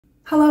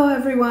Hello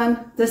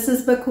everyone, this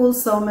is Bakul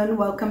Soman.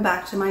 Welcome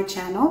back to my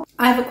channel.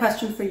 I have a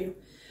question for you.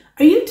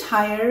 Are you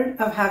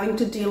tired of having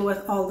to deal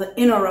with all the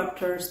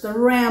interrupters, the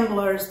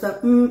ramblers, the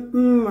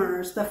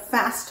umm-umm-ers, the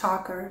fast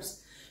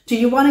talkers? Do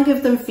you want to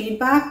give them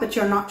feedback but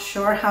you're not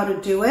sure how to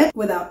do it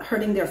without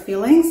hurting their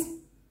feelings?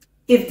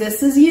 If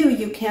this is you,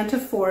 you can't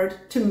afford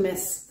to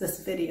miss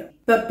this video.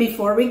 But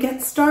before we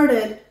get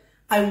started,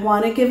 I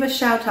want to give a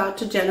shout out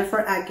to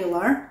Jennifer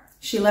Aguilar.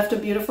 She left a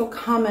beautiful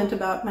comment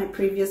about my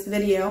previous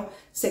video,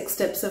 6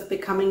 Tips of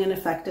Becoming an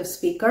Effective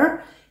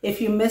Speaker.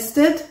 If you missed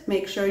it,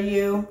 make sure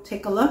you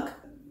take a look.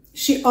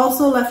 She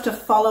also left a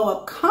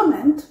follow-up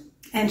comment,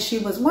 and she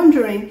was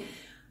wondering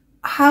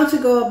how to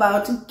go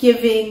about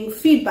giving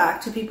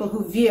feedback to people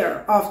who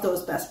veer off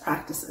those best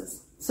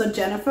practices. So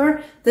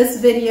Jennifer,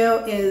 this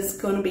video is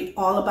going to be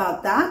all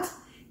about that,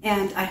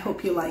 and I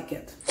hope you like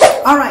it.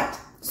 All right,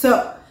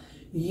 so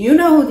you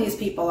know who these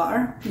people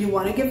are. You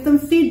want to give them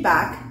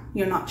feedback.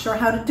 You're not sure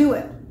how to do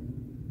it.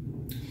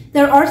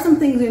 There are some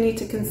things you need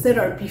to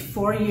consider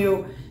before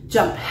you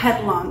jump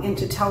headlong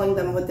into telling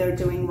them what they're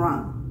doing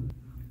wrong.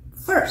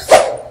 First,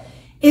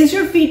 is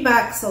your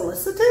feedback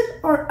solicited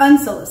or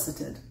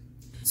unsolicited?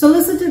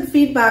 Solicited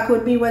feedback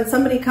would be when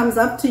somebody comes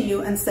up to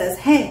you and says,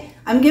 hey,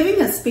 I'm giving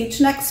a speech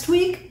next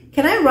week.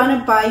 Can I run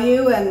it by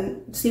you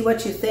and see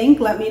what you think?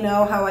 Let me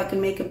know how I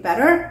can make it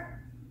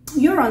better.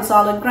 You're on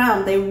solid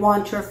ground. They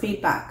want your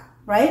feedback,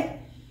 right?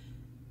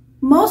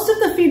 Most of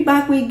the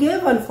feedback we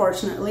give,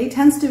 unfortunately,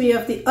 tends to be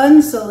of the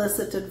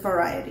unsolicited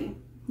variety.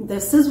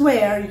 This is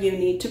where you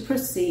need to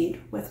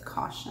proceed with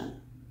caution.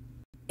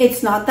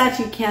 It's not that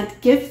you can't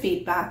give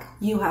feedback,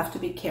 you have to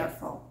be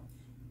careful.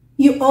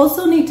 You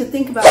also need to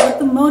think about what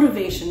the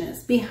motivation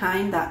is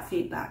behind that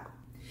feedback.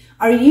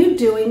 Are you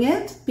doing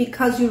it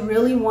because you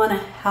really want to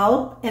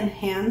help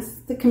enhance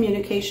the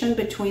communication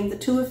between the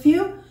two of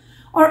you?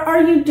 Or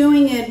are you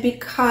doing it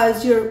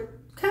because you're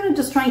kind of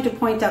just trying to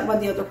point out what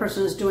the other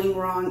person is doing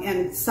wrong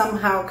and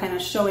somehow kind of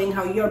showing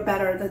how you're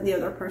better than the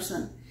other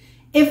person?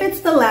 If it's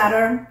the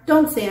latter,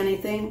 don't say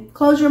anything.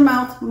 Close your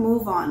mouth,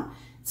 move on.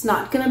 It's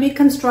not going to be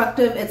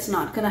constructive. It's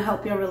not going to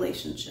help your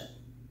relationship.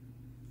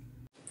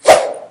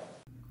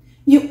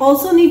 You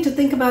also need to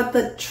think about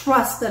the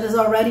trust that is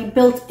already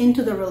built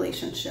into the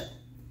relationship.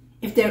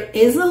 If there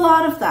is a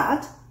lot of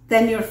that,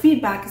 then your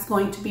feedback is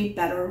going to be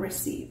better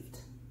received.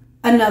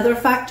 Another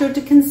factor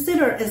to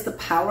consider is the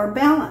power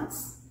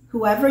balance.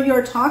 Whoever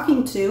you're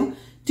talking to,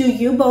 do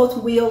you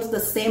both wield the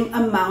same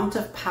amount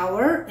of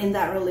power in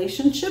that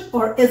relationship,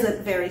 or is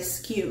it very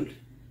skewed?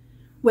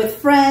 With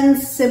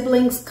friends,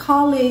 siblings,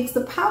 colleagues,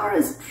 the power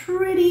is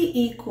pretty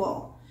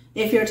equal.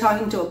 If you're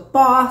talking to a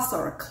boss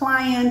or a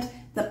client,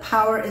 the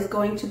power is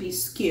going to be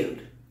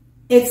skewed.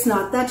 It's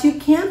not that you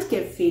can't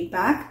give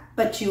feedback,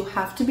 but you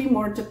have to be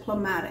more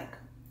diplomatic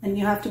and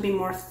you have to be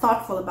more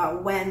thoughtful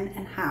about when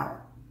and how.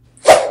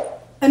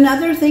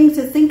 Another thing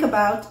to think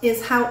about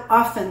is how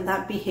often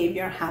that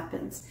behavior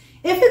happens.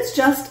 If it's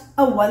just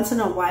a once in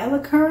a while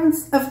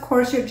occurrence, of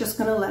course you're just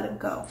going to let it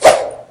go.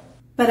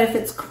 But if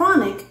it's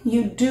chronic,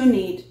 you do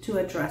need to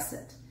address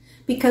it.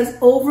 Because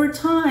over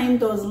time,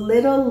 those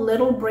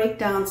little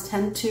breakdowns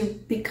tend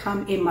to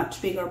become a much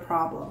bigger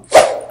problem.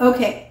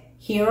 Okay,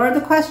 here are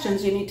the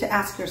questions you need to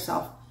ask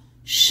yourself.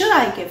 Should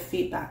I give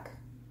feedback?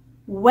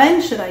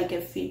 When should I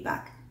give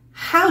feedback?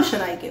 How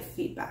should I give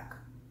feedback?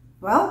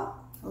 Well,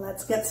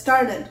 let's get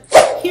started.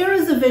 Here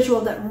is a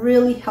visual that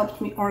really helped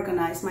me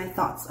organize my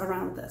thoughts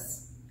around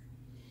this.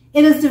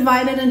 It is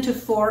divided into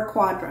 4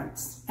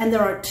 quadrants, and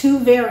there are 2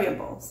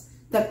 variables,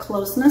 the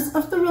closeness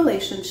of the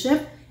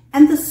relationship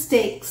and the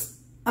stakes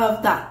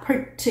of that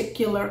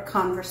particular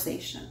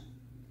conversation.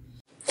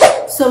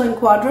 So in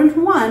quadrant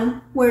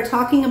 1, we're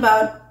talking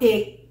about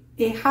a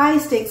high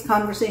stakes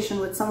conversation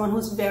with someone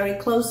who's very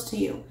close to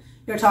you.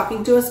 You're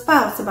talking to a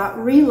spouse about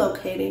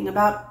relocating,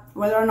 about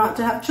whether or not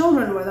to have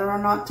children, whether or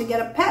not to get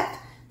a pet,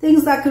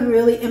 things that could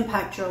really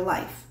impact your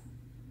life.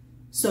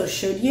 So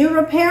should you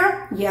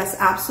repair? Yes,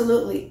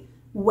 absolutely.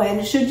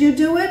 When should you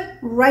do it?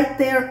 Right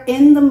there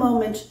in the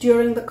moment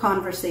during the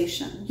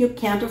conversation. You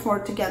can't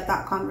afford to get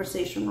that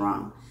conversation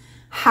wrong.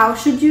 How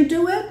should you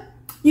do it?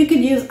 You could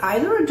use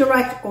either a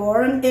direct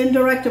or an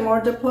indirect, a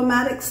more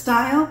diplomatic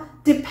style,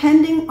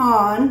 depending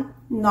on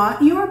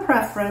not your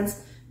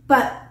preference,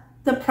 but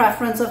the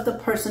preference of the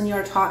person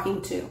you're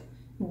talking to.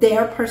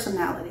 Their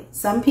personality.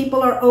 Some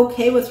people are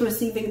okay with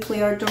receiving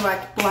clear,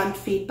 direct, blunt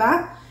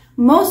feedback.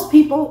 Most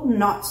people,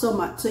 not so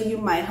much. So you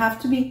might have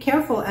to be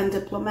careful and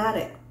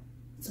diplomatic.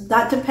 So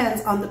that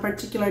depends on the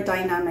particular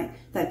dynamic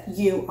that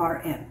you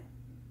are in.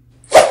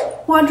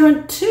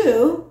 Quadrant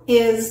 2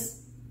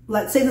 is,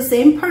 let's say, the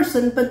same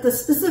person, but the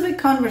specific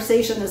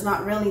conversation is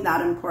not really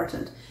that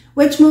important.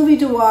 Which movie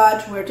to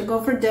watch, where to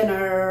go for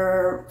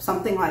dinner,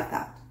 something like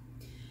that.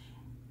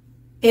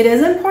 It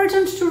is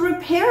important to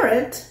repair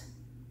it,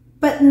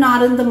 but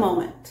not in the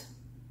moment,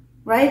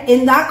 right?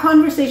 In that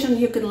conversation,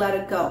 you could let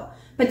it go.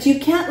 But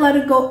you can't let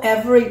it go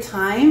every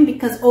time,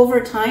 because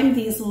over time,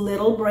 these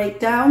little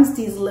breakdowns,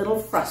 these little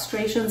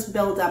frustrations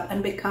build up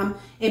and become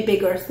a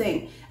bigger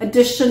thing.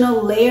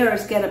 Additional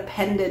layers get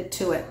appended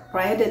to it,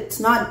 right? It's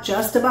not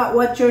just about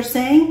what you're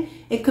saying.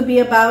 It could be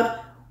about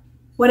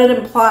what it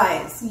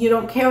implies. You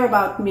don't care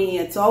about me.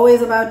 It's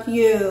always about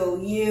you.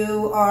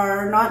 You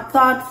are not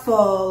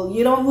thoughtful.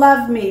 You don't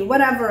love me,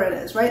 whatever it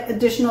is, right?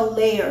 Additional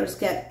layers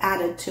get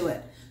added to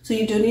it. So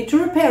you do need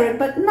to repair it,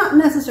 but not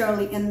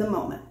necessarily in the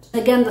moment.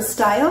 Again, the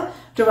style,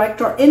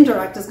 direct or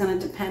indirect, is going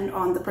to depend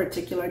on the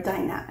particular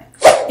dynamic.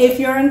 If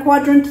you're in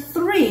quadrant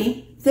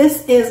 3,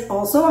 this is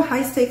also a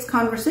high stakes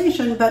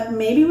conversation, but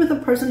maybe with a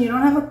person you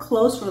don't have a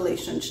close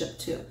relationship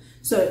to.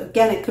 So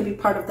again, it could be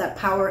part of that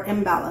power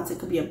imbalance. It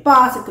could be a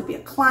boss, it could be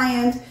a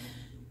client.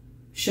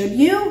 Should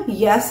you?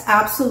 Yes,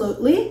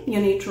 absolutely. You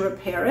need to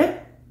repair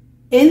it.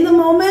 In the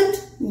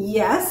moment?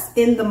 Yes,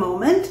 in the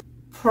moment.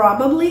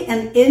 Probably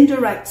an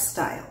indirect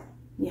style.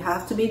 You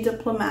have to be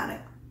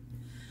diplomatic.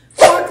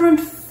 Quadrant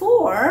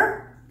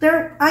 4,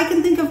 I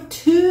can think of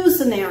 2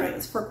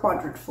 scenarios for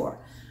quadrant 4.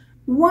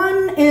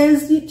 One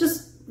is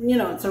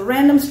it's a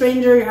random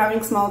stranger, you're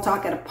having small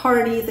talk at a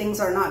party, things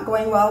are not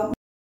going well.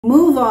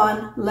 Move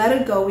on, let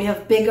it go. We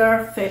have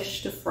bigger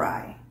fish to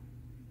fry.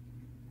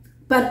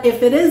 But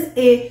if it is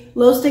a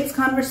low stakes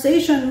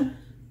conversation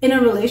in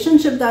a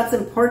relationship that's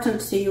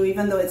important to you,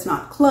 even though it's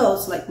not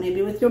close, like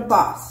maybe with your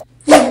boss,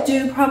 you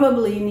do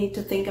probably need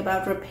to think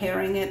about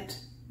repairing it,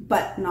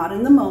 but not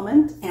in the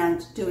moment,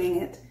 and doing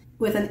it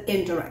with an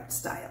indirect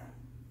style,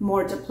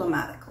 more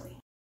diplomatically.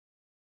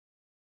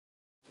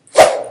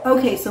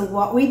 Okay, so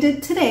what we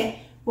did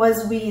today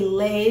was we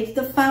laid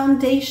the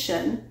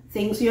foundation,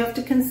 things you have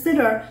to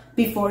consider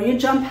before you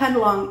jump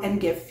headlong and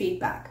give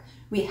feedback.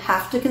 We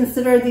have to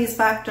consider these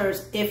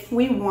factors if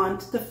we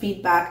want the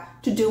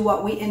feedback to do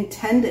what we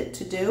intend it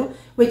to do,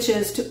 which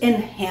is to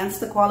enhance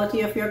the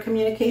quality of your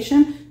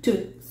communication,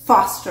 to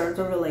foster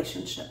the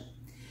relationship.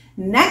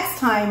 Next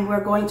time,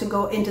 we're going to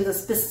go into the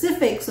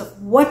specifics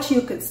of what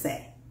you could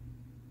say,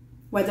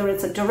 whether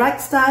it's a direct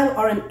style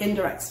or an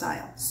indirect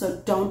style.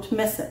 So don't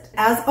miss it.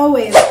 As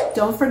always,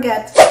 don't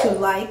forget to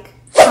like,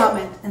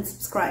 comment, and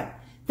subscribe.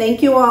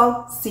 Thank you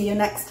all. See you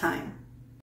next time.